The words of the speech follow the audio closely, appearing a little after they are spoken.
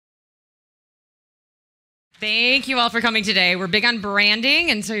Thank you all for coming today. We're big on branding,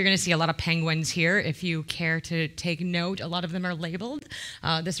 and so you're going to see a lot of penguins here. If you care to take note, a lot of them are labeled.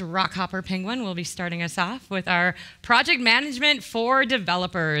 This rockhopper penguin will be starting us off with our project management for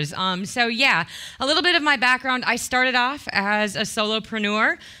developers. So yeah, a little bit of my background. I started off as a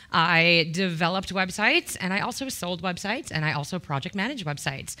solopreneur. I developed websites, and I also sold websites, and I also project managed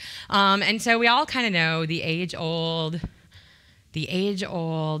websites. And so we all kind of know the age-old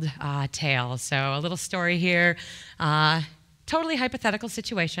tale. So a little story here, totally hypothetical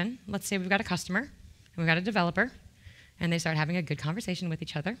situation. Let's say we've got a customer, and we've got a developer, and they start having a good conversation with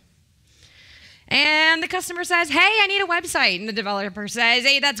each other. And the customer says, hey, I need a website. And the developer says,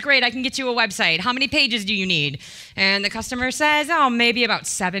 hey, that's great, I can get you a website. How many pages do you need? And the customer says, oh, maybe about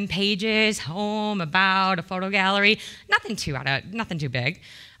 7 pages, home, about, a photo gallery, nothing too big.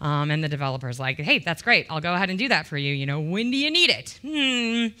 And the developer's like, hey, that's great, I'll go ahead and do that for you. You know, when do you need it?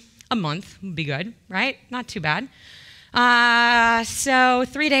 A month would be good, right? Not too bad. So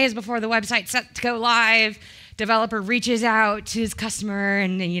 3 days before the website's set to go live, developer reaches out to his customer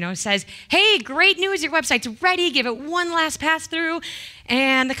and says, hey, great news, your website's ready, give it one last pass through.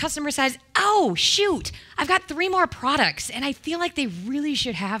 And the customer says, oh, shoot, I've got 3 more products, and I feel like they really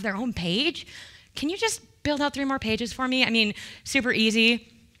should have their own page. Can you just build out 3 more pages for me? I mean, super easy.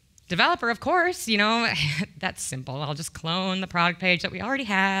 Developer, of course, that's simple. I'll just clone the product page that we already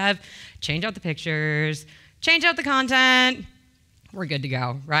have, change out the pictures, change out the content. We're good to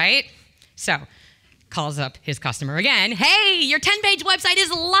go, right? So, calls up his customer again. Hey, your 10-page website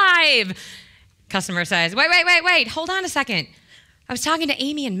is live. Customer says, wait, hold on a second. I was talking to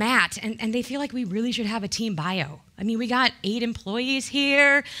Amy and Matt, and they feel like we really should have a team bio. I mean, we got 8 employees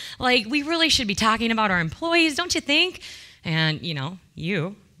here. Like, we really should be talking about our employees, don't you think? And,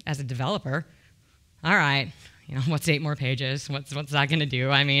 you, as a developer, all right, what's 8 more pages? What's that gonna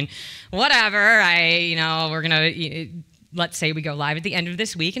do? I mean, whatever, we're gonna, let's say we go live at the end of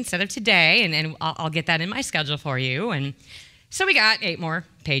this week instead of today, and I'll get that in my schedule for you. And so we got 8 more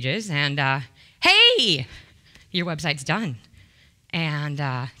pages, and hey, your website's done. And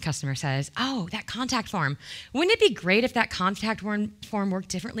customer says, oh, that contact form. Wouldn't it be great if that contact form worked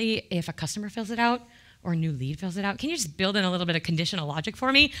differently if a customer fills it out or a new lead fills it out? Can you just build in a little bit of conditional logic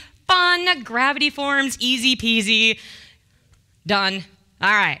for me? Fun, gravity forms, easy peasy. Done.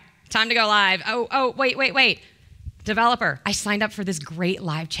 All right, time to go live. Oh, wait. Developer, I signed up for this great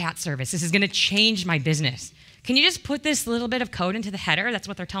live chat service. This is gonna change my business. Can you just put this little bit of code into the header? That's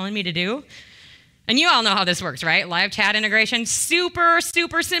what they're telling me to do. And you all know how this works, right? Live chat integration, super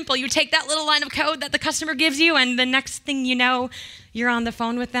simple. You take that little line of code that the customer gives you, and the next thing you know, you're on the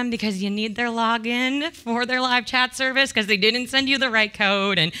phone with them because you need their login for their live chat service because they didn't send you the right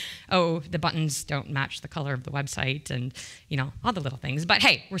code, and oh, the buttons don't match the color of the website, and all the little things. But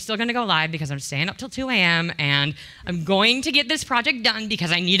hey, we're still gonna go live because I'm staying up till 2 a.m. and I'm going to get this project done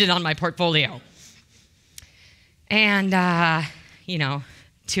because I need it on my portfolio. And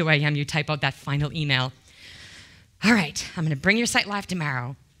 2 a.m., you type out that final email. All right, I'm gonna bring your site live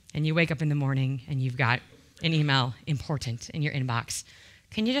tomorrow. And you wake up in the morning and you've got an email important in your inbox.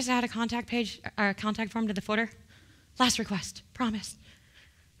 Can you just add a contact form to the footer? Last request, promise.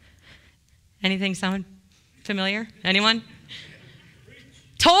 Anything sound familiar? Anyone?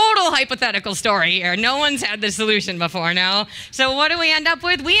 Total hypothetical story here. No one's had this solution before, no? So what do we end up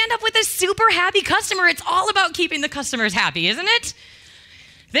with? We end up with a super happy customer. It's all about keeping the customers happy, isn't it?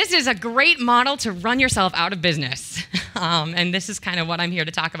 This is a great model to run yourself out of business. And this is kind of what I'm here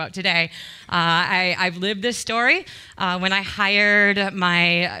to talk about today. I've lived this story. When I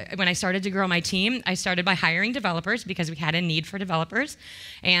started to grow my team, I started by hiring developers because we had a need for developers.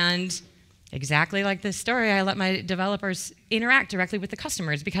 And exactly like this story, I let my developers interact directly with the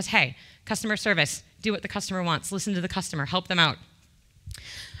customers because, hey, customer service, do what the customer wants, listen to the customer, help them out.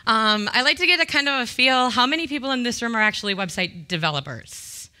 I like to get a kind of a feel, how many people in this room are actually website developers?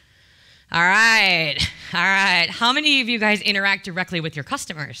 All right. How many of you guys interact directly with your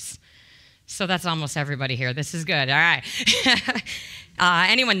customers? So that's almost everybody here. This is good. All right.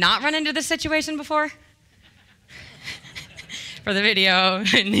 Anyone not run into this situation before? For the video,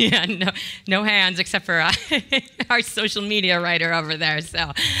 yeah, no hands except for our social media writer over there.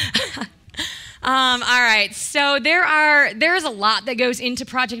 So. All right, so there's a lot that goes into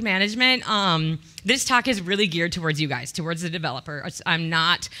project management. This talk is really geared towards you guys, towards the developer. I'm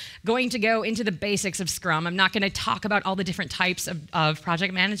not going to go into the basics of Scrum. I'm not going to talk about all the different types of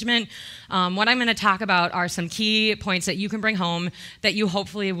project management. What I'm going to talk about are some key points that you can bring home that you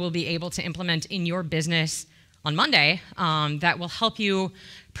hopefully will be able to implement in your business on Monday that will help you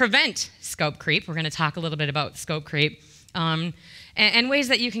prevent scope creep. We're going to talk a little bit about scope creep. and ways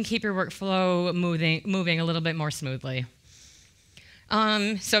that you can keep your workflow moving a little bit more smoothly.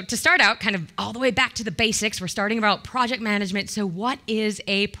 So to start out, kind of all the way back to the basics, we're starting about project management. So what is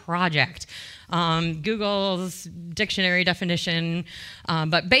a project? Google's dictionary definition,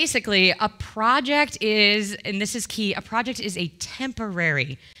 but basically a project is, and this is key, a project is a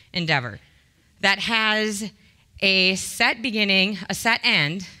temporary endeavor that has a set beginning, a set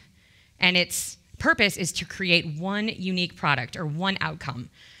end, and its purpose is to create one unique product or one outcome.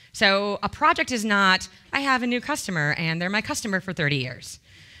 So a project is not, I have a new customer and they're my customer for 30 years.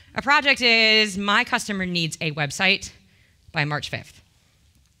 A project is, my customer needs a website by March 5th.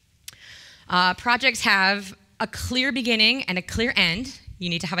 Projects have a clear beginning and a clear end. You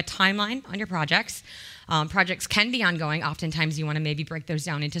need to have a timeline on your projects. Projects can be ongoing. Oftentimes you want to maybe break those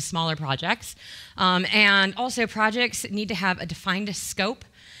down into smaller projects. And also projects need to have a defined scope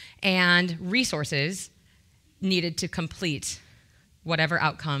and resources needed to complete whatever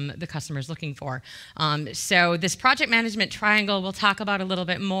outcome the customer is looking for. So this project management triangle we'll talk about a little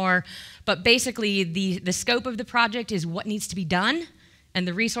bit more, but basically the scope of the project is what needs to be done, and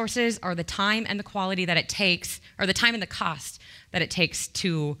the resources are the time and the quality that it takes, or the time and the cost that it takes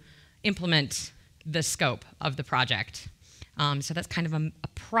to implement the scope of the project. So that's kind of a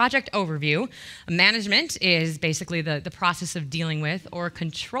project overview. Management is basically the process of dealing with or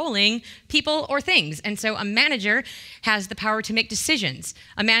controlling people or things. And so a manager has the power to make decisions.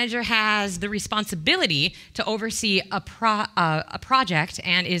 A manager has the responsibility to oversee a project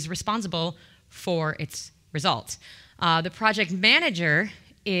and is responsible for its results. The project manager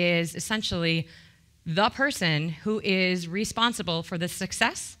is essentially the person who is responsible for the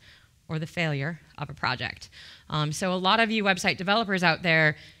success or the failure of a project. So a lot of you website developers out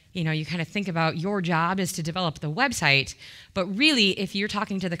there, you kind of think about your job is to develop the website, but really if you're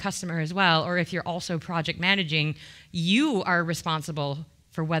talking to the customer as well, or if you're also project managing, you are responsible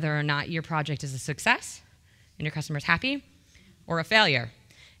for whether or not your project is a success and your customer's happy, or a failure.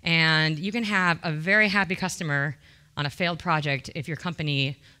 And you can have a very happy customer on a failed project if your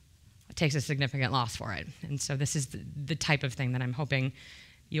company takes a significant loss for it. And so this is the type of thing that I'm hoping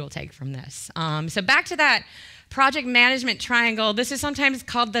you will take from this. So back to that project management triangle. This is sometimes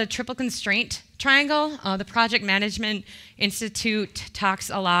called the triple constraint triangle. The Project Management Institute talks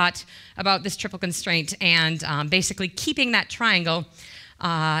a lot about this triple constraint and basically keeping that triangle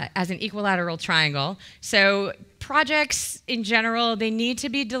as an equilateral triangle. So projects in general, they need to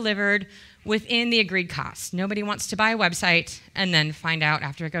be delivered within the agreed cost. Nobody wants to buy a website and then find out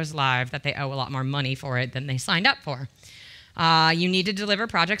after it goes live that they owe a lot more money for it than they signed up for. You need to deliver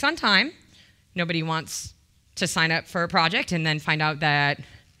projects on time. Nobody wants to sign up for a project and then find out that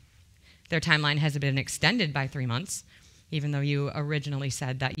their timeline has been extended by 3 months, even though you originally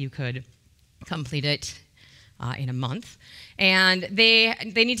said that you could complete it in a month. And they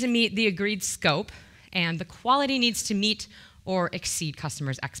need to meet the agreed scope, and the quality needs to meet or exceed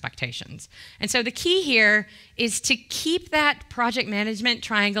customers' expectations. And so the key here is to keep that project management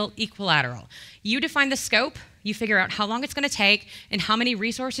triangle equilateral. You define the scope, you figure out how long it's going to take and how many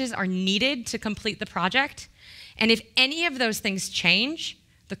resources are needed to complete the project. And if any of those things change,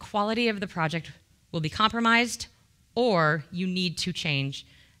 the quality of the project will be compromised, or you need to change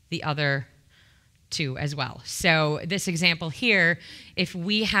the other two as well. So this example here, if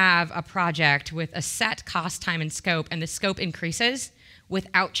we have a project with a set cost, time, and scope, and the scope increases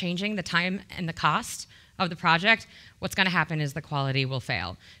without changing the time and the cost of the project, what's going to happen is the quality will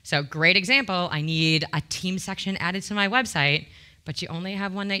fail. So great example, I need a team section added to my website, but you only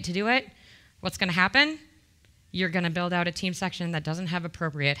have one night to do it. What's going to happen? You're going to build out a team section that doesn't have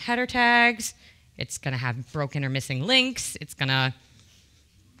appropriate header tags. It's going to have broken or missing links. It's going to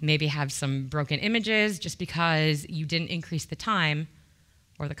maybe have some broken images just because you didn't increase the time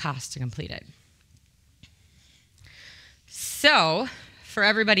or the cost to complete it. So for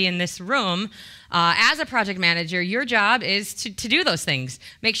everybody in this room, as a project manager, your job is to do those things.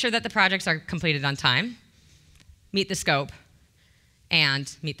 Make sure that the projects are completed on time, meet the scope,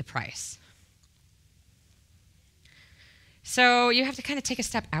 and meet the price. So you have to kind of take a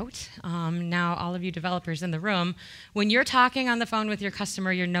step out. Now, all of you developers in the room, when you're talking on the phone with your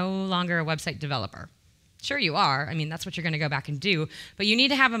customer, you're no longer a website developer. Sure you are. I mean, that's what you're going to go back and do. But you need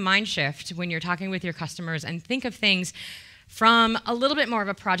to have a mind shift when you're talking with your customers and think of things from a little bit more of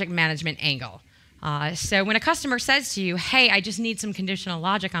a project management angle. So when a customer says to you, hey, I just need some conditional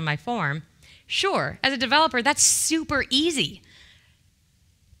logic on my form, sure, as a developer, that's super easy.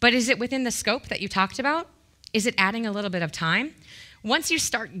 But is it within the scope that you talked about? Is it adding a little bit of time? Once you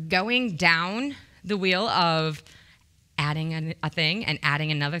start going down the wheel of adding a thing and adding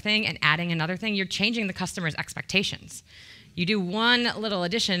another thing and adding another thing, you're changing the customer's expectations. You do one little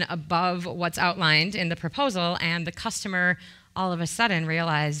addition above what's outlined in the proposal, and the customer all of a sudden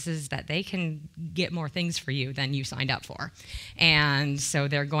realizes that they can get more things for you than you signed up for. And so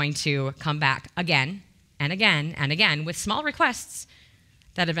they're going to come back again and again and again with small requests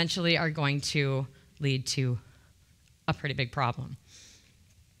that eventually are going to lead to a pretty big problem.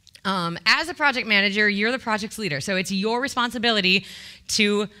 As a project manager, you're the project's leader. So it's your responsibility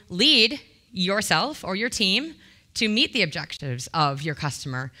to lead yourself or your team to meet the objectives of your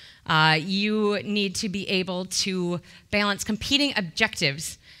customer. You need to be able to balance competing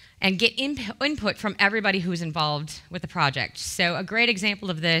objectives and get input from everybody who's involved with the project. So a great example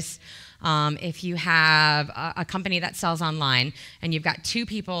of this, if you have a company that sells online and you've got two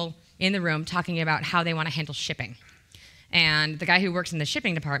people in the room talking about how they want to handle shipping. And the guy who works in the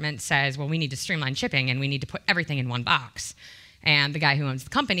shipping department says, well, we need to streamline shipping and we need to put everything in one box. And the guy who owns the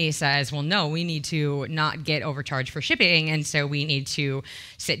company says, well, no, we need to not get overcharged for shipping, and so we need to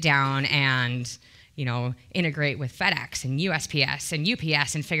sit down and, integrate with FedEx and USPS and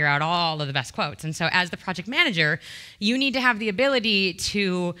UPS and figure out all of the best quotes. And so as the project manager, you need to have the ability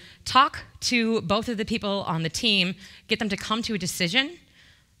to talk to both of the people on the team, get them to come to a decision,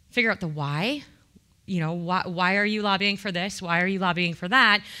 figure out the why. Why are you lobbying for this? Why are you lobbying for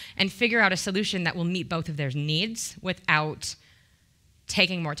that? And figure out a solution that will meet both of their needs without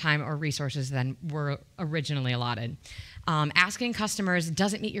taking more time or resources than were originally allotted. Asking customers,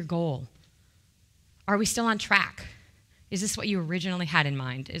 does it meet your goal? Are we still on track? Is this what you originally had in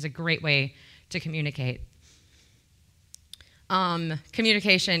mind? Is a great way to communicate.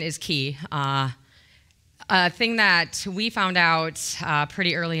 Communication is key. A thing that we found out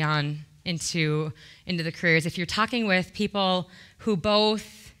pretty early on into the career is if you're talking with people who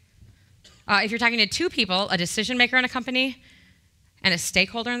both, if you're talking to two people, a decision maker in a company and a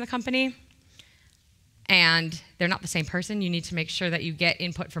stakeholder in the company, and they're not the same person, you need to make sure that you get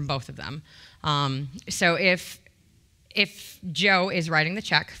input from both of them. So if Joe is writing the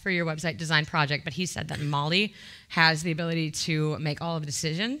check for your website design project, but he said that Molly has the ability to make all of the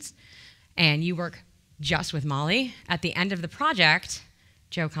decisions, and you work just with Molly, at the end of the project,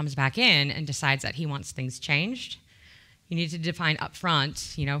 Joe comes back in and decides that he wants things changed. You need to define up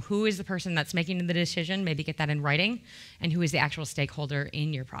front, who is the person that's making the decision, maybe get that in writing, and who is the actual stakeholder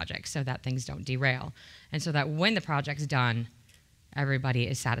in your project so that things don't derail. And so that when the project's done, everybody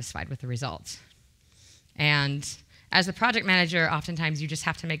is satisfied with the results. And as the project manager, oftentimes you just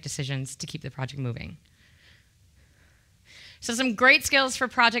have to make decisions to keep the project moving. So some great skills for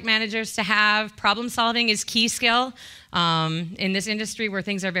project managers to have. Problem solving is key skill. In this industry where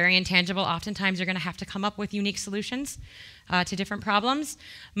things are very intangible, oftentimes you're going to have to come up with unique solutions to different problems.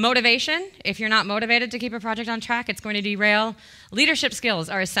 Motivation, if you're not motivated to keep a project on track, it's going to derail. Leadership skills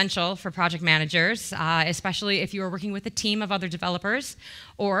are essential for project managers, especially if you are working with a team of other developers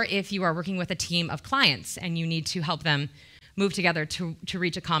or if you are working with a team of clients and you need to help them move together to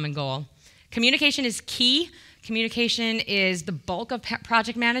reach a common goal. Communication is key. Communication is the bulk of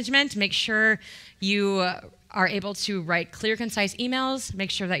project management. Make sure you are able to write clear, concise emails. Make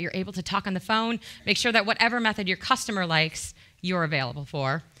sure that you're able to talk on the phone. Make sure that whatever method your customer likes, you're available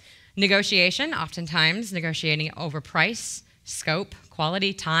for. Negotiation, oftentimes negotiating over price, scope,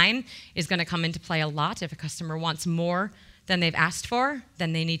 quality, time is going to come into play a lot. If a customer wants more than they've asked for,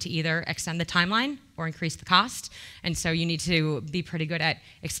 then they need to either extend the timeline or increase the cost. And so you need to be pretty good at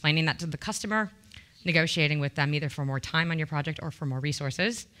explaining that to the customer, negotiating with them either for more time on your project or for more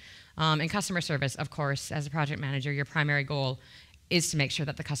resources. And customer service, of course, as a project manager, your primary goal is to make sure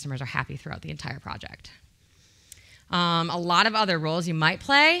that the customers are happy throughout the entire project. A lot of other roles you might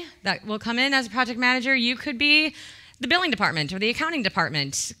play that will come in as a project manager. You could be the billing department or the accounting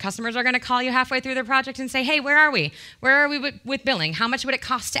department. Customers are going to call you halfway through their project and say, hey, where are we? Where are we with billing? How much would it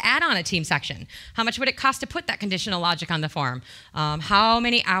cost to add on a team section? How much would it cost to put that conditional logic on the form? How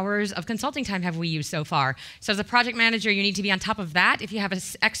many hours of consulting time have we used so far? So as a project manager, you need to be on top of that. If you have an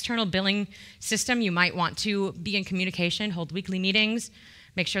external billing system, you might want to be in communication, hold weekly meetings,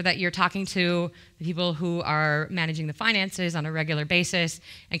 make sure that you're talking to the people who are managing the finances on a regular basis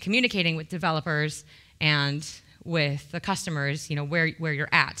and communicating with developers and with the customers, where you're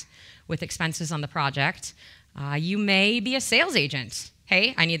at with expenses on the project. You may be a sales agent.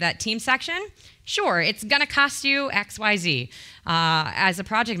 Hey, I need that team section. Sure, it's gonna cost you X, Y, Z. As a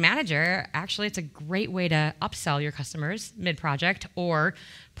project manager, actually, it's a great way to upsell your customers mid-project or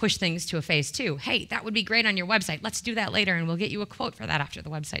push things to a phase 2. Hey, that would be great on your website. Let's do that later, and we'll get you a quote for that after the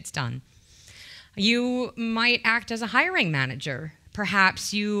website's done. You might act as a hiring manager.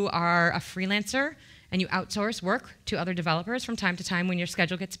 Perhaps you are a freelancer and you outsource work to other developers from time to time when your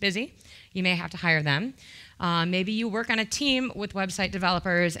schedule gets busy. You may have to hire them. Maybe you work on a team with website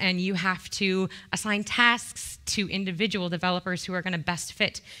developers and you have to assign tasks to individual developers who are going to best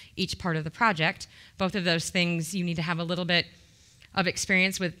fit each part of the project. Both of those things you need to have a little bit of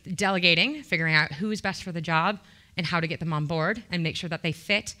experience with delegating, figuring out who's best for the job and how to get them on board and make sure that they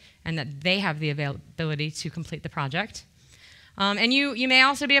fit and that they have the availability to complete the project. And you may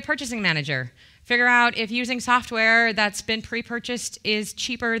also be a purchasing manager. Figure out if using software that's been pre-purchased is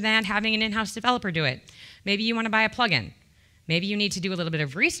cheaper than having an in-house developer do it. Maybe you want to buy a plugin. Maybe you need to do a little bit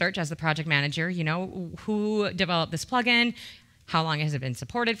of research as the project manager. You know, who developed this plugin? How long has it been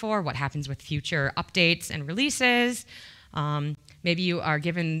supported for? What happens with future updates and releases? Maybe you are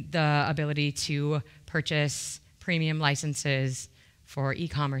given the ability to purchase premium licenses for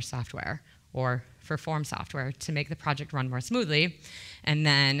e-commerce software or for form software to make the project run more smoothly. And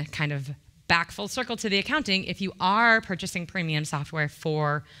then kind of back full circle to the accounting, if you are purchasing premium software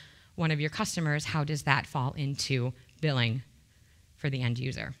for one of your customers, how does that fall into billing for the end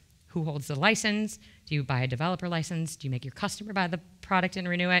user? Who holds the license? Do you buy a developer license? Do you make your customer buy the product and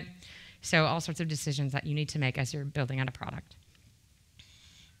renew it? So all sorts of decisions that you need to make as you're building on a product.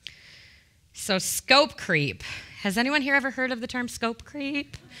 So scope creep. Has anyone here ever heard of the term scope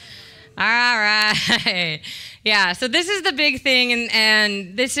creep? All right. Yeah, so this is the big thing,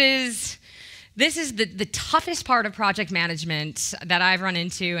 and this is the toughest part of project management that I've run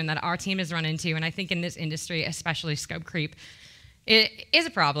into and that our team has run into, and I think in this industry, especially scope creep, it is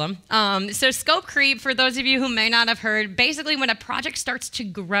a problem. So scope creep, for those of you who may not have heard, basically when a project starts to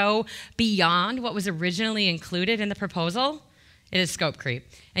grow beyond what was originally included in the proposal, it is scope creep.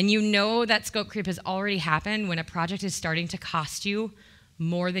 And you know that scope creep has already happened when a project is starting to cost you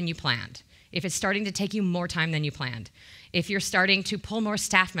more than you planned. If it's starting to take you more time than you planned. If you're starting to pull more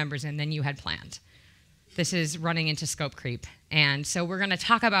staff members in than you had planned. This is running into scope creep. And so we're going to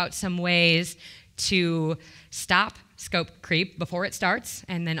talk about some ways to stop scope creep before it starts,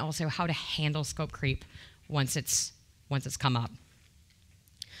 and then also how to handle scope creep once it's come up.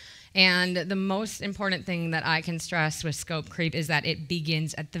 And the most important thing that I can stress with scope creep is that it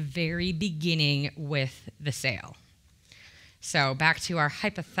begins at the very beginning with the sale. So back to our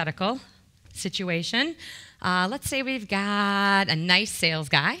hypothetical situation. Let's say we've got a nice sales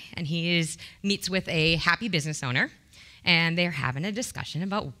guy, and he meets with a happy business owner, and they're having a discussion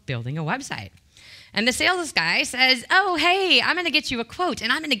about building a website. And the sales guy says, oh, hey, I'm going to get you a quote,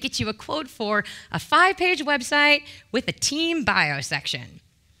 and I'm going to get you a quote for a 5-page website with a team bio section.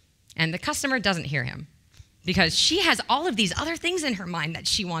 And the customer doesn't hear him because she has all of these other things in her mind that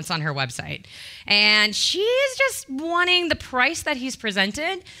she wants on her website. And she's just wanting the price that he's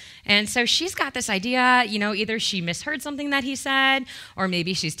presented. And so she's got this idea, you know, either she misheard something that he said, or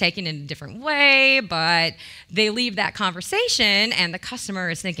maybe she's taking it a different way, but they leave that conversation and the customer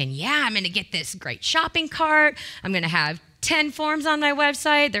is thinking, yeah, I'm gonna get this great shopping cart. I'm gonna have 10 forms on my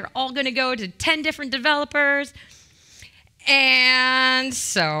website. They're all gonna go to 10 different developers. And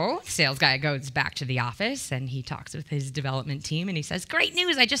so the sales guy goes back to the office and he talks with his development team and he says, great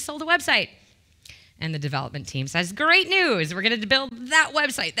news, I just sold a website. And the development team says, great news, we're going to build that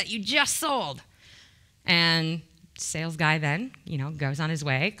website that you just sold. And sales guy then, you know, goes on his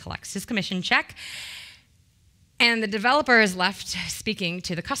way, collects his commission check, and the developer is left speaking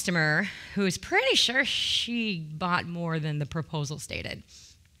to the customer who is pretty sure she bought more than the proposal stated.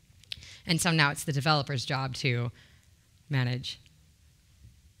 And so now it's the developer's job to manage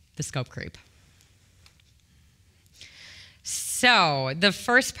the scope creep. So the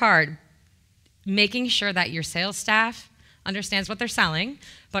first part, making sure that your sales staff understands what they're selling,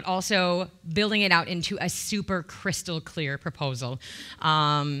 but also building it out into a super crystal clear proposal.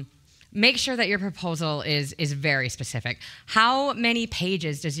 Make sure that your proposal is very specific. How many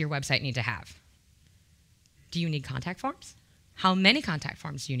pages does your website need to have? Do you need contact forms? How many contact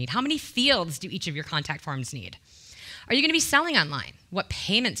forms do you need? How many fields do each of your contact forms need? Are you going to be selling online? What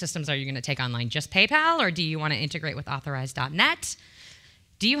payment systems are you going to take online? Just PayPal, or do you want to integrate with Authorize.net?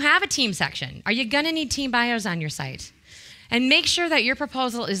 Do you have a team section? Are you going to need team bios on your site? And make sure that your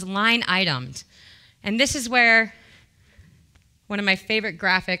proposal is line itemed. And this is where one of my favorite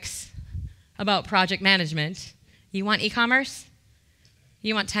graphics about project management. You want e-commerce?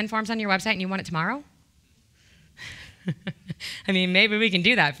 You want 10 forms on your website and you want it tomorrow? I mean, maybe we can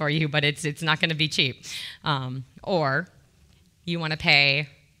do that for you, but it's not going to be cheap. Or you want to pay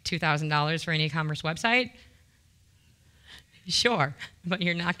 $2,000 for an e-commerce website? Sure, but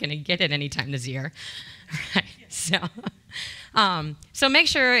you're not going to get it anytime this year. Right? So So make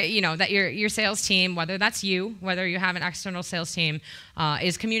sure that your sales team, whether that's you, whether you have an external sales team,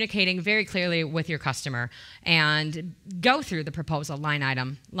 is communicating very clearly with your customer, and go through the proposal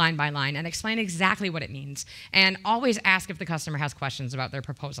line by line, and explain exactly what it means. And always ask if the customer has questions about their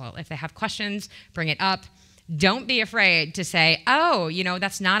proposal. If they have questions, bring it up. Don't be afraid to say, oh,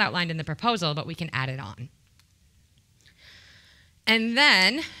 that's not outlined in the proposal, but we can add it on. And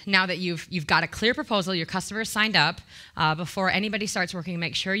then, now that you've got a clear proposal, your customer signed up, before anybody starts working,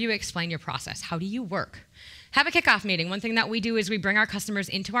 make sure you explain your process. How do you work? Have a kickoff meeting. One thing that we do is we bring our customers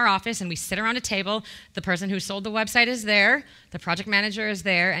into our office and we sit around a table. The person who sold the website is there, the project manager is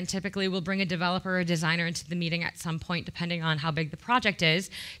there, and typically we'll bring a developer or a designer into the meeting at some point, depending on how big the project is,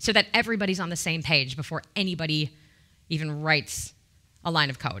 so that everybody's on the same page before anybody even writes a line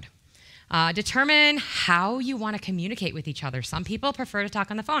of code. Determine how you want to communicate with each other. Some people prefer to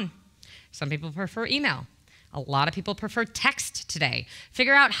talk on the phone. Some people prefer email. A lot of people prefer text today.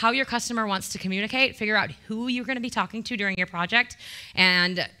 Figure out how your customer wants to communicate. Figure out who you're going to be talking to during your project,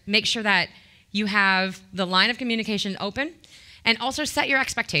 and make sure that you have the line of communication open. And also set your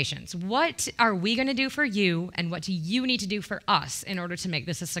expectations. What are we going to do for you, and what do you need to do for us in order to make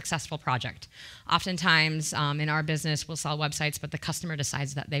this a successful project? Oftentimes, in our business, we'll sell websites, but the customer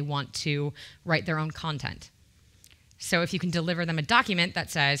decides that they want to write their own content. So if you can deliver them a document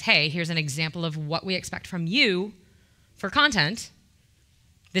that says, hey, here's an example of what we expect from you for content.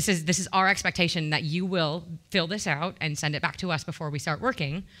 This is our expectation that you will fill this out and send it back to us before we start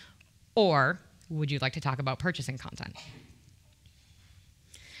working. Or would you like to talk about purchasing content?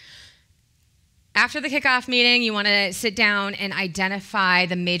 After the kickoff meeting, you want to sit down and identify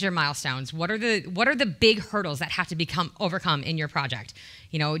the major milestones. What are the big hurdles that have to be overcome in your project?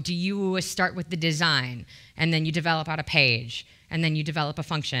 Do you start with the design, and then you develop out a page, and then you develop a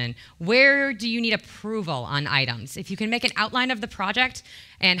function? Where do you need approval on items? If you can make an outline of the project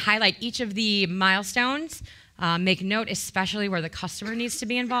and highlight each of the milestones, make note especially where the customer needs to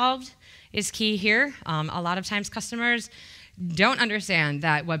be involved is key here. A lot of times customers don't understand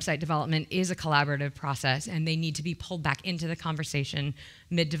that website development is a collaborative process, and they need to be pulled back into the conversation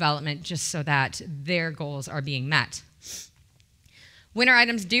mid-development just so that their goals are being met. When are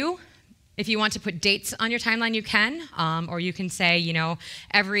items due? If you want to put dates on your timeline, you can, or you can say,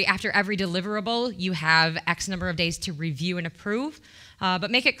 after every deliverable, you have X number of days to review and approve.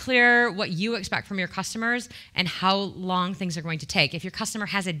 But make it clear what you expect from your customers and how long things are going to take. If your customer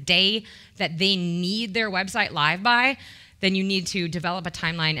has a day that they need their website live by, then you need to develop a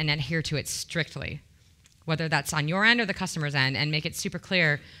timeline and adhere to it strictly, whether that's on your end or the customer's end, and make it super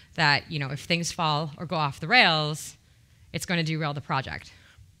clear that if things fall or go off the rails, it's going to derail the project.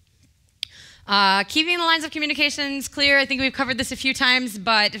 Keeping the lines of communications clear. I think we've covered this a few times,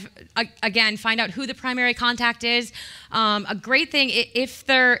 but again, find out who the primary contact is. A great thing,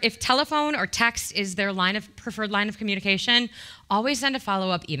 if telephone or text is their preferred line of communication, always send a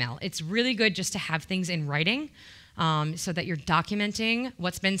follow-up email. It's really good just to have things in writing, so that you're documenting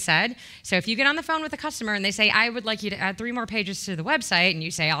what's been said. So if you get on the phone with a customer and they say, I would like you to add 3 more pages to the website, and you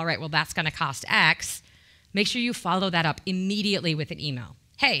say, all right, well, that's going to cost X, make sure you follow that up immediately with an email.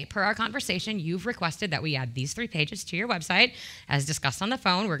 Hey, per our conversation, you've requested that we add these 3 pages to your website. As discussed on the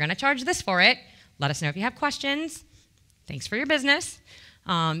phone, we're going to charge this for it. Let us know if you have questions. Thanks for your business.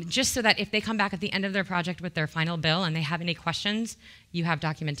 Just so that if they come back at the end of their project with their final bill and they have any questions, you have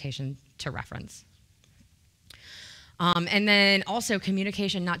documentation to reference. And then also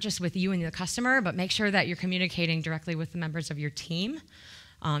communication, not just with you and the customer, but make sure that you're communicating directly with the members of your team.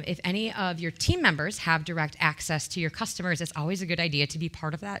 If any of your team members have direct access to your customers, it's always a good idea to be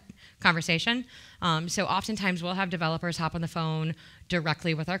part of that conversation. So oftentimes we'll have developers hop on the phone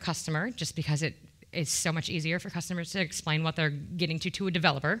directly with our customer, just because it is so much easier for customers to explain what they're getting to a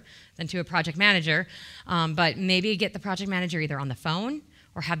developer than to a project manager. But maybe get the project manager either on the phone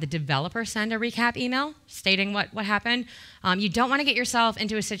or have the developer send a recap email stating what happened. You don't want to get yourself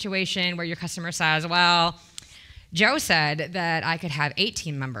into a situation where your customer says, well, Joe said that I could have 8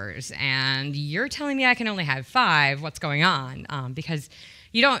 team members, and you're telling me I can only have 5. What's going on? Because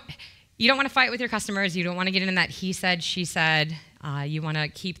you don't want to fight with your customers. You don't want to get into that he said, she said. You want to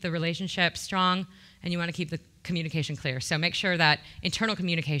keep the relationship strong, and you want to keep the communication clear. So make sure that internal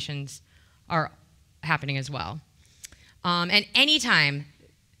communications are happening as well. And anytime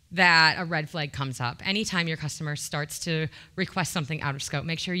that a red flag comes up, anytime your customer starts to request something out of scope,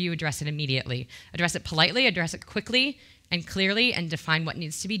 make sure you address it immediately. Address it politely, address it quickly and clearly, and define what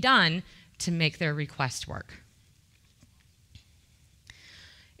needs to be done to make their request work.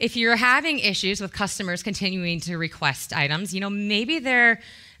 If you're having issues with customers continuing to request items, maybe they're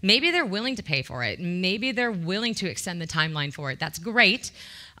Maybe they're willing to pay for it. Maybe they're willing to extend the timeline for it. That's great.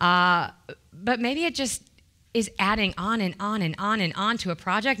 But maybe it just is adding on and on and on and on to a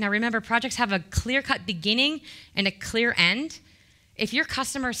project. Now remember, projects have a clear-cut beginning and a clear end. If your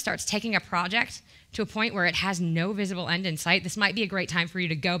customer starts taking a project to a point where it has no visible end in sight, this might be a great time for you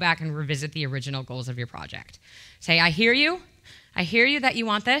to go back and revisit the original goals of your project. Say, I hear you. I hear you that you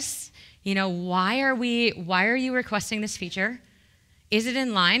want this. You know, why are you requesting this feature? Is it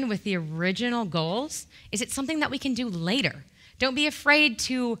in line with the original goals? Is it something that we can do later? Don't be afraid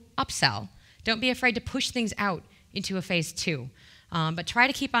to upsell. Don't be afraid to push things out into a phase 2. But try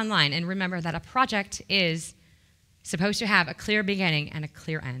to keep online, and remember that a project is supposed to have a clear beginning and a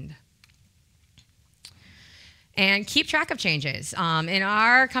clear end. And keep track of changes. In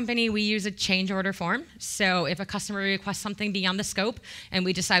our company, we use a change order form. So if a customer requests something beyond the scope and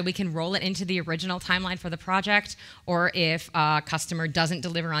we decide we can roll it into the original timeline for the project, or if a customer doesn't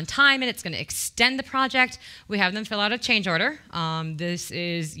deliver on time and it's going to extend the project, we have them fill out a change order. This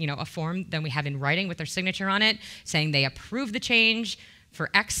is, a form that we have in writing with their signature on it, saying they approve the change for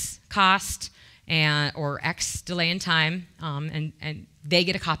X cost or X delay in time, and they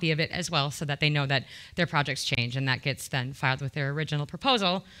get a copy of it as well so that they know that their project's changed, and that gets then filed with their original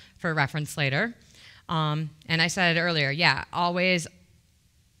proposal for reference later. And I said earlier, yeah, always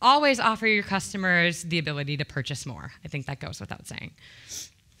offer your customers the ability to purchase more. I think that goes without saying.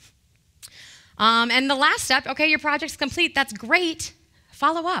 And the last step, okay, your project's complete, that's great.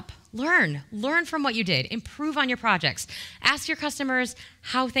 Follow up, learn from what you did, improve on your projects. Ask your customers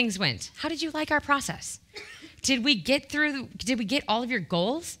how things went. How did you like our process? Did we get all of your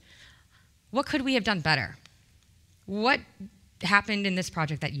goals? What could we have done better? What happened in this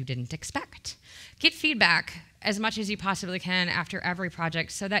project that you didn't expect? Get feedback as much as you possibly can after every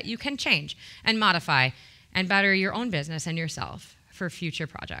project so that you can change and modify and better your own business and yourself for future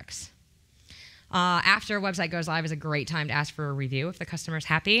projects. After a website goes live is a great time to ask for a review if the customer's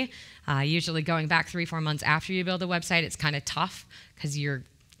happy. Usually going back 3-4 months after you build a website, it's kind of tough because you're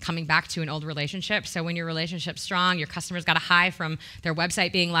coming back to an old relationship. So when your relationship's strong, your customer's got a high from their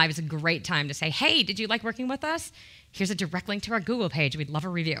website being live, it's a great time to say, hey, did you like working with us? Here's a direct link to our Google page. We'd love a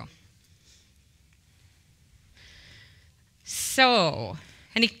review. So,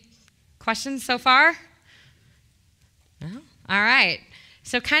 any questions so far? No? All right.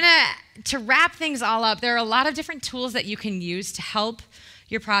 So kind of to wrap things all up, there are a lot of different tools that you can use to help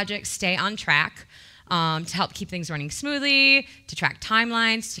your project stay on track, to help keep things running smoothly, to track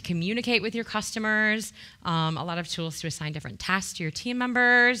timelines, to communicate with your customers, a lot of tools to assign different tasks to your team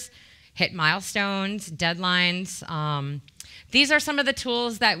members, hit milestones, deadlines. These are some of the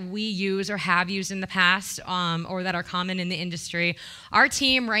tools that we use or have used in the past, or that are common in the industry. Our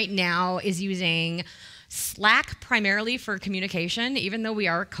team right now is using Slack primarily for communication. Even though we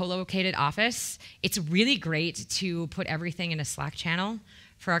are a co-located office, it's really great to put everything in a Slack channel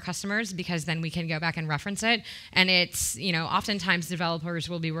for our customers, because then we can go back and reference it. And it's, oftentimes developers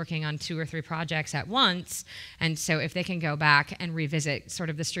will be working on 2 or 3 projects at once. And so if they can go back and revisit sort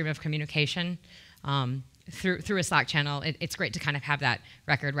of the stream of communication through a Slack channel, it's great to kind of have that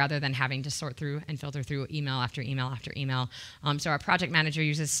record rather than having to sort through and filter through email after email after email. So our project manager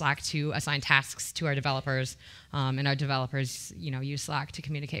uses Slack to assign tasks to our developers, and our developers, use Slack to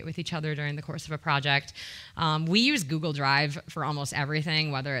communicate with each other during the course of a project. We use Google Drive for almost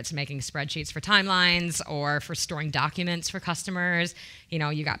everything, whether it's making spreadsheets for timelines or for storing documents for customers.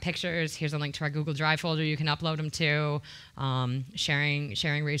 You got pictures, here's a link to our Google Drive folder you can upload them to,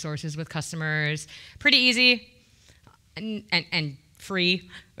 sharing resources with customers. Pretty easy and free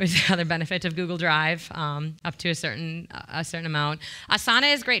is the other benefit of Google Drive, up to a certain amount.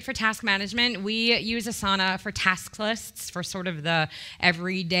 Asana is great for task management. We use Asana for task lists, for sort of the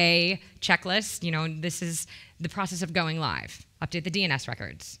everyday checklist. This is the process of going live. Update the DNS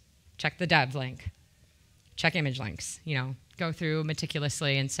records, check the dev link, check image links, go through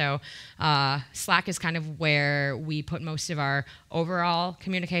meticulously. And so Slack is kind of where we put most of our overall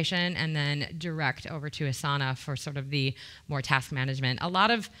communication, and then direct over to Asana for sort of the more task management. A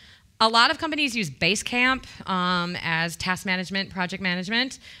lot of companies use Basecamp as task management, project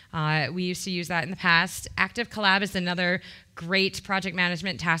management. We used to use that in the past. Active Collab is another great project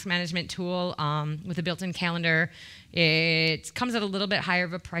management, task management tool with a built-in calendar. It comes at a little bit higher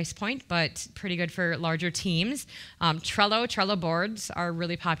of a price point, but pretty good for larger teams. Trello boards are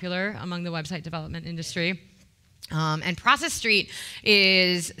really popular among the website development industry. And Process Street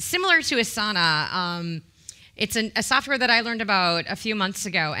is similar to Asana. It's a software that I learned about a few months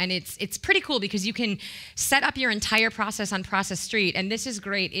ago, and it's pretty cool because you can set up your entire process on Process Street, and this is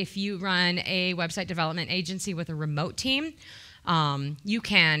great if you run a website development agency with a remote team. you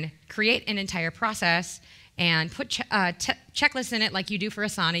can create an entire process and put checklists in it like you do for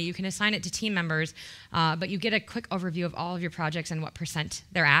Asana. You can assign it to team members, but you get a quick overview of all of your projects and what %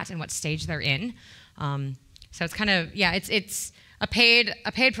 they're at and what stage they're in. So it's kind of, yeah, it's a paid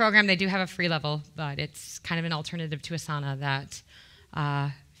program. They do have a free level, but it's kind of an alternative to Asana that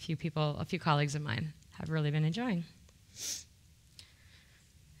a few colleagues of mine have really been enjoying.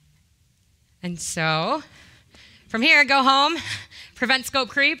 And so from here, go home, prevent scope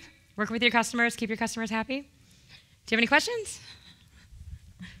creep, work with your customers, keep your customers happy. Do you have any questions?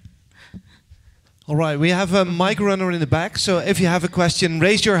 All right, we have a mic runner in the back, so if you have a question,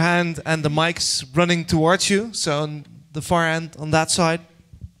 raise your hand and the mic's running towards you. So on the far end, on that side.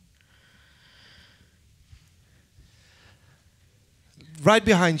 Right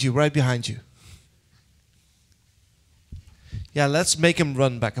behind you, right behind you. Yeah, let's make him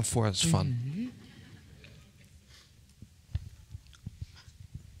run back and forth, it's fun. Mm-hmm.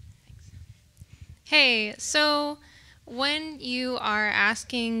 Hey, so when you are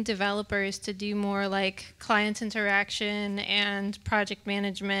asking developers to do more like client interaction and project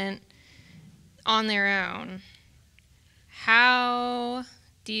management on their own, how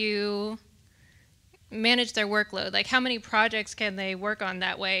do you manage their workload? Like, how many projects can they work on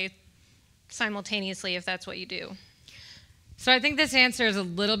that way simultaneously if that's what you do? So I think this answer is a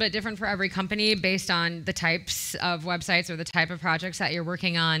little bit different for every company based on the types of websites or the type of projects that you're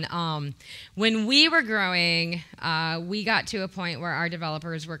working on. When we were growing, we got to a point where our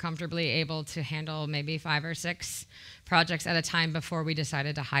developers were comfortably able to handle maybe 5 or 6 projects at a time before we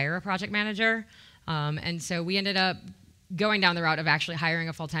decided to hire a project manager. And so we ended up going down the route of actually hiring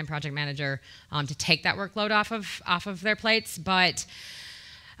a full-time project manager to take that workload off of their plates. But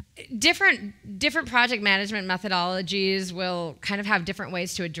different project management methodologies will kind of have different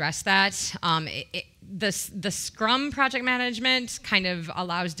ways to address that. The Scrum project management kind of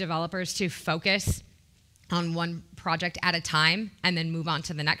allows developers to focus on one project at a time and then move on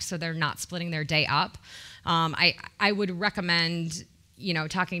to the next, so they're not splitting their day up. I would recommend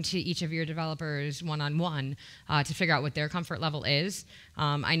talking to each of your developers one-on-one to figure out what their comfort level is.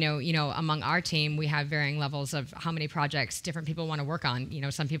 I know, among our team, we have varying levels of how many projects different people want to work on.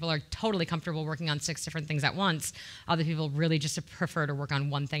 Some people are totally comfortable working on 6 different things at once. Other people really just prefer to work on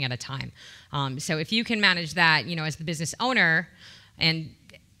one thing at a time. So if you can manage that, as the business owner and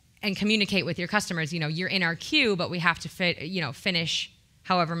communicate with your customers, you're in our queue, but we have to finish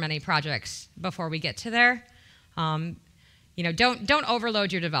however many projects before we get to there. Don't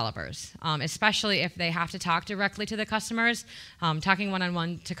overload your developers, especially if they have to talk directly to the customers. Talking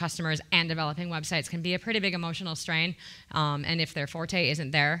one-on-one to customers and developing websites can be a pretty big emotional strain. And if their forte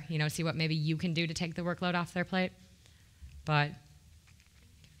isn't there, see what maybe you can do to take the workload off their plate. But,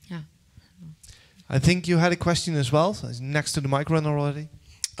 yeah. I think you had a question as well, next to the mic runner already.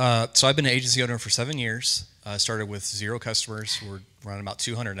 So I've been an agency owner for 7 years. Started with 0 customers. We're running about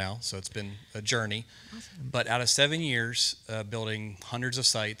 200 now, so it's been a journey. Awesome. But out of 7 years, building hundreds of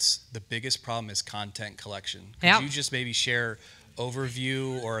sites, the biggest problem is content collection. Could you just maybe share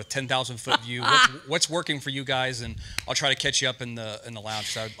overview or a 10,000-foot view? What's working for you guys? And I'll try to catch you up in the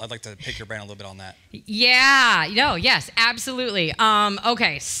lounge. So I'd like to pick your brain a little bit on that. Yeah, yes, absolutely.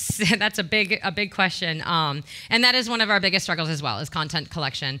 Okay, so that's a big question, and that is one of our biggest struggles as well, is content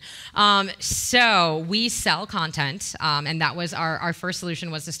collection. So we sell content, and that was our first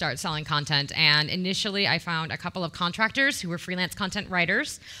solution, was to start selling content. And initially, I found a couple of contractors who were freelance content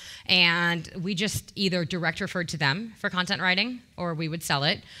writers. And we just either direct referred to them for content writing, or we would sell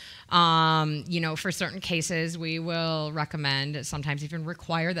it. For certain cases, we will recommend, sometimes even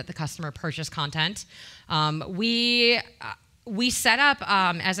require, that the customer purchase content. We set up,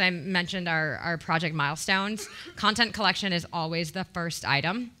 as I mentioned, our project milestones. Content collection is always the first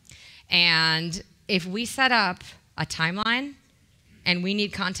item. And if we set up a timeline and we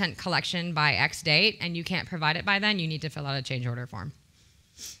need content collection by X date and you can't provide it by then, you need to fill out a change order form.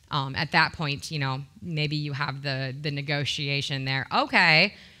 At that point, maybe you have the negotiation there.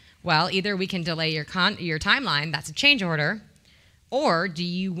 Okay, well, either we can delay your timeline, that's a change order, or do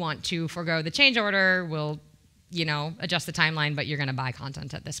you want to forego the change order? We'll, adjust the timeline, but you're going to buy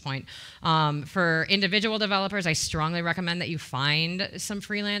content at this point. For individual developers, I strongly recommend that you find some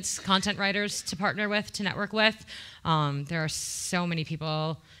freelance content writers to partner with, to network with. There are so many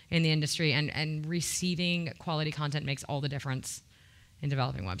people in the industry, and receiving quality content makes all the difference in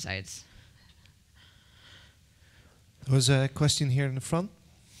developing websites. There was a question here in the front.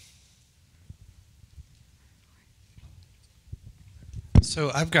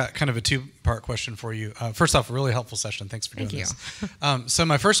 So I've got kind of a two-part question for you. First off, a really helpful session. Thanks for doing this. So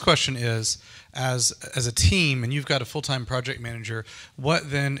my first question is, as a team, and you've got a full-time project manager,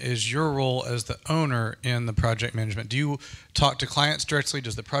 what then is your role as the owner in the project management? Do you talk to clients directly?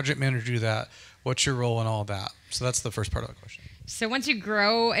 Does the project manager do that? What's your role in all of that? So that's the first part of the question. So once you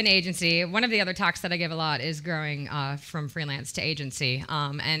grow an agency, one of the other talks that I give a lot is growing from freelance to agency.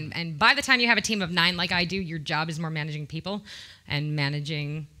 And by the time you have a team of 9 like I do, your job is more managing people and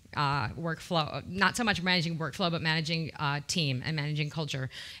managing workflow. Not so much managing workflow, but managing team and managing culture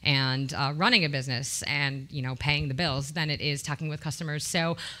and running a business and paying the bills than it is talking with customers.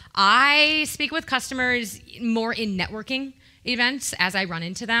 So I speak with customers more in networking events as I run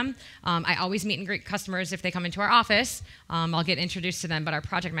into them. I always meet and greet customers if they come into our office. I'll get introduced to them, but our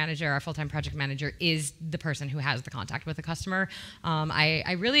project manager, our full-time project manager, is the person who has the contact with the customer. I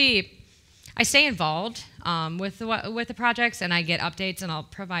stay involved with the projects, and I get updates, and I'll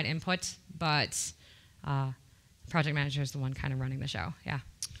provide input, but project manager is the one kind of running the show. Yeah.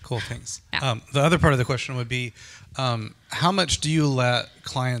 Cool, thanks. Yeah. The other part of the question would be, how much do you let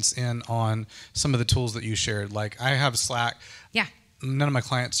clients in on some of the tools that you shared? Like, I have Slack. Yeah. None of my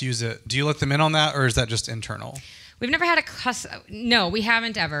clients use it. Do you let them in on that, or is that just internal? We've never had no, we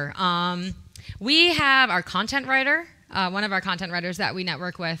haven't ever. We have our content writer, one of our content writers that we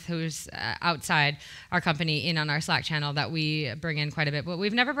network with who's outside our company in on our Slack channel that we bring in quite a bit. But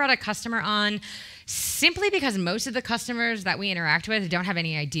we've never brought a customer on simply because most of the customers that we interact with don't have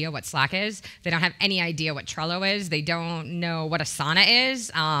any idea what Slack is. They don't have any idea what Trello is. They don't know what Asana is.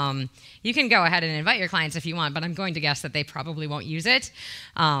 You can go ahead and invite your clients if you want, but I'm going to guess that they probably won't use it.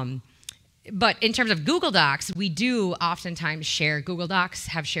 But in terms of Google Docs, we do oftentimes share Google Docs,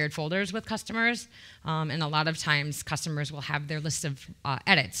 have shared folders with customers, and a lot of times customers will have their list of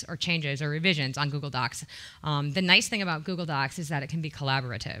edits or changes or revisions on Google Docs. The nice thing about Google Docs is that it can be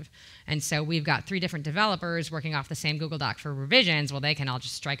collaborative. And so we've got 3 different developers working off the same Google Doc for revisions. Well, they can all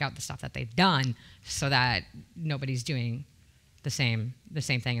just strike out the stuff that they've done so that nobody's doing the same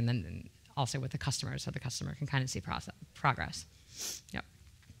thing, and then also with the customer, so the customer can kind of see progress. Yep.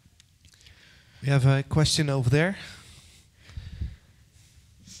 We have a question over there.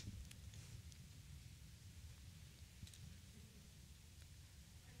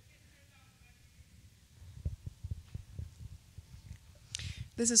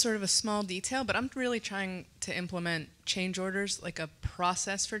 This is sort of a small detail, but I'm really trying to implement change orders, like a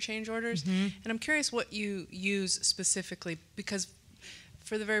process for change orders. Mm-hmm. And I'm curious what you use specifically, because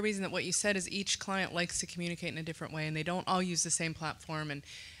for the very reason that what you said is each client likes to communicate in a different way, and they don't all use the same platform. And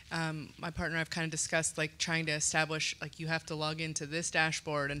my partner and I've kind of discussed like trying to establish like you have to log into this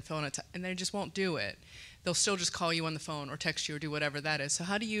dashboard and fill in and they just won't do it. They'll still just call you on the phone or text you or do whatever that is. So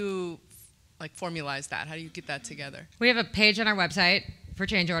how do you like formalize that? How do you get that together? We have a page on our website for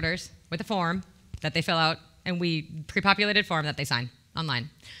change orders with a form that they fill out, and we pre-populated form that they sign online,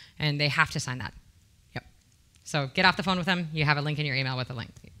 and they have to sign that. Yep. So get off the phone with them. You have a link in your email with a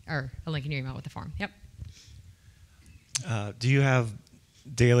link, or a link in your email with the form. Yep. Do you have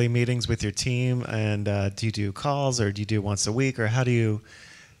daily meetings with your team, and do you do calls, or do you do once a week, or how do you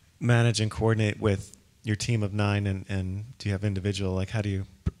manage and coordinate with your team of 9, and do you have individual, like how do you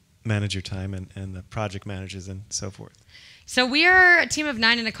manage your time and the project managers and so forth? So we are a team of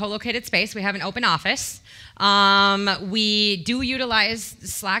 9 in a co-located space. We have an open office. We do utilize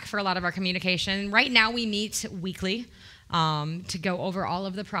Slack for a lot of our communication. Right now we meet weekly to go over all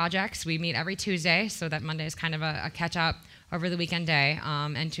of the projects. We meet every Tuesday, so that Monday is kind of a catch-up over the weekend day,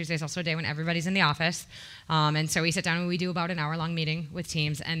 and Tuesday is also a day when everybody's in the office. And so we sit down and we do about an hour-long meeting with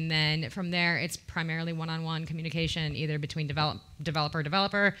teams, and then from there it's primarily one-on-one communication, either between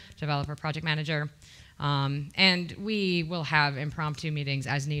developer, project manager, and we will have impromptu meetings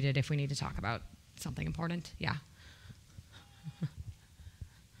as needed if we need to talk about something important. Yeah.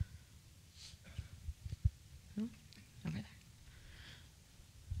 Over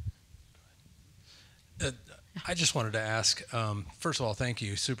there. I just wanted to ask, first of all, thank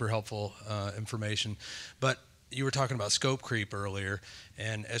you, super helpful information, but you were talking about scope creep earlier,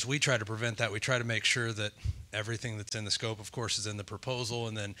 and as we try to prevent that, we try to make sure that everything that's in the scope, of course, is in the proposal,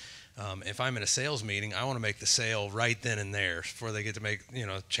 and then if I'm in a sales meeting, I want to make the sale right then and there before they get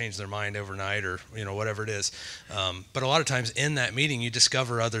to change their mind overnight or, whatever it is. But a lot of times in that meeting, you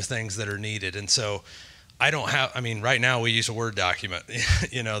discover other things that are needed, and so right now we use a Word document,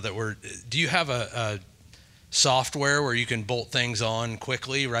 do you have a software where you can bolt things on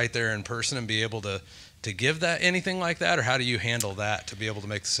quickly right there in person and be able to give that anything like that, or how do you handle that to be able to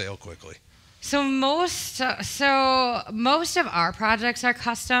make the sale quickly? So most of our projects are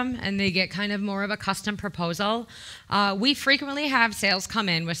custom, and they get kind of more of a custom proposal. We frequently have sales come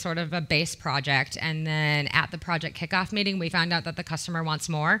in with sort of a base project, and then at the project kickoff meeting, we found out that the customer wants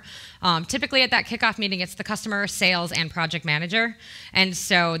more. Typically at that kickoff meeting, it's the customer, sales, and project manager. And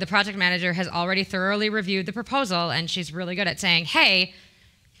so the project manager has already thoroughly reviewed the proposal, and she's really good at saying, hey,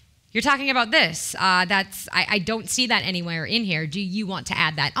 you're talking about this. I don't see that anywhere in here. Do you want to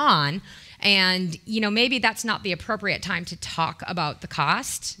add that on? And, maybe that's not the appropriate time to talk about the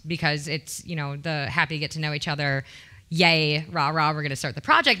cost, because it's, the happy get to know each other, yay, rah, rah, we're going to start the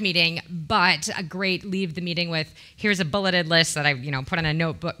project meeting. But a great leave the meeting with, here's a bulleted list that I, put on a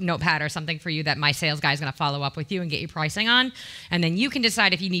notepad or something for you that my sales guy is going to follow up with you and get you pricing on. And then you can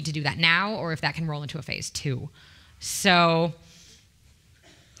decide if you need to do that now or if that can roll into a phase 2. So,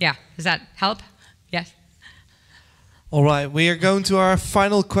 yeah, does that help? Yes? All right, we are going to our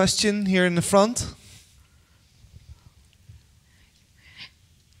final question here in the front.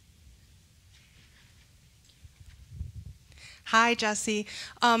 Hi, Jessi.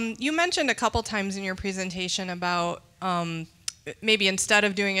 You mentioned a couple times in your presentation about maybe instead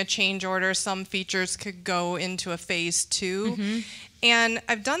of doing a change order, some features could go into a phase 2. Mm-hmm. And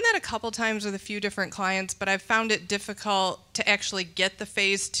I've done that a couple times with a few different clients, but I've found it difficult to actually get the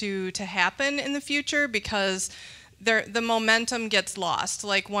phase 2 to happen in the future because the momentum gets lost.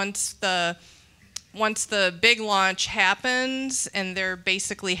 Like once the big launch happens and they're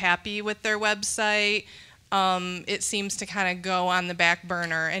basically happy with their website, it seems to kind of go on the back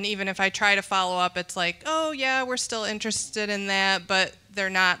burner. And even if I try to follow up, it's like, oh yeah, we're still interested in that, but they're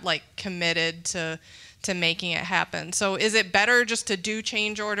not like committed to making it happen. So is it better just to do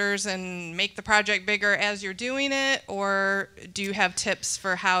change orders and make the project bigger as you're doing it, or do you have tips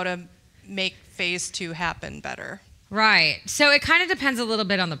for how to make phase 2 happen better? Right. So it kind of depends a little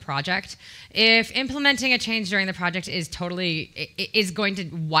bit on the project. If implementing a change during the project is going to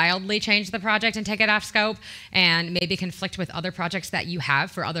wildly change the project and take it off scope and maybe conflict with other projects that you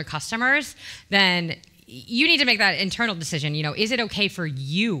have for other customers, then you need to make that internal decision. Is it okay for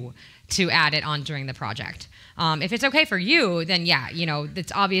you to add it on during the project? If it's okay for you, then yeah,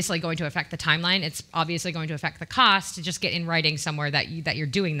 it's obviously going to affect the timeline. It's obviously going to affect the cost to just get in writing somewhere that you're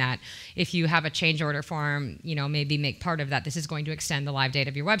doing that. If you have a change order form, maybe make part of that. This is going to extend the live date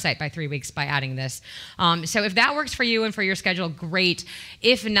of your website by 3 weeks by adding this. So if that works for you and for your schedule, great.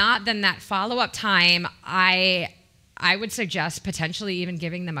 If not, then that follow-up time, I would suggest potentially even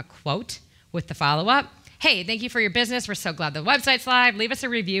giving them a quote with the follow-up. Hey, thank you for your business. We're so glad the website's live. Leave us a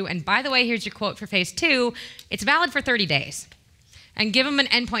review. And by the way, here's your quote for phase 2. It's valid for 30 days. And give them an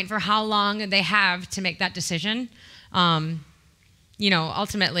endpoint for how long they have to make that decision. Ultimately,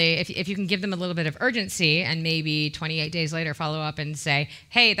 if you can give them a little bit of urgency and maybe 28 days later follow up and say,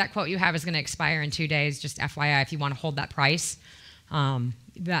 hey, that quote you have is going to expire in 2 days. Just FYI, if you want to hold that price,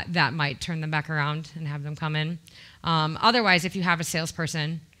 that might turn them back around and have them come in. Otherwise, if you have a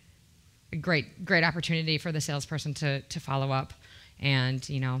salesperson, a great opportunity for the salesperson to follow up and,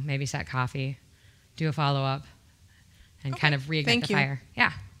 maybe set coffee, do a follow-up, and kind of reignite the fire.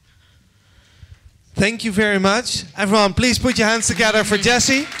 Yeah. Thank you very much. Everyone, please put your hands together for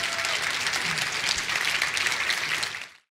Jessi.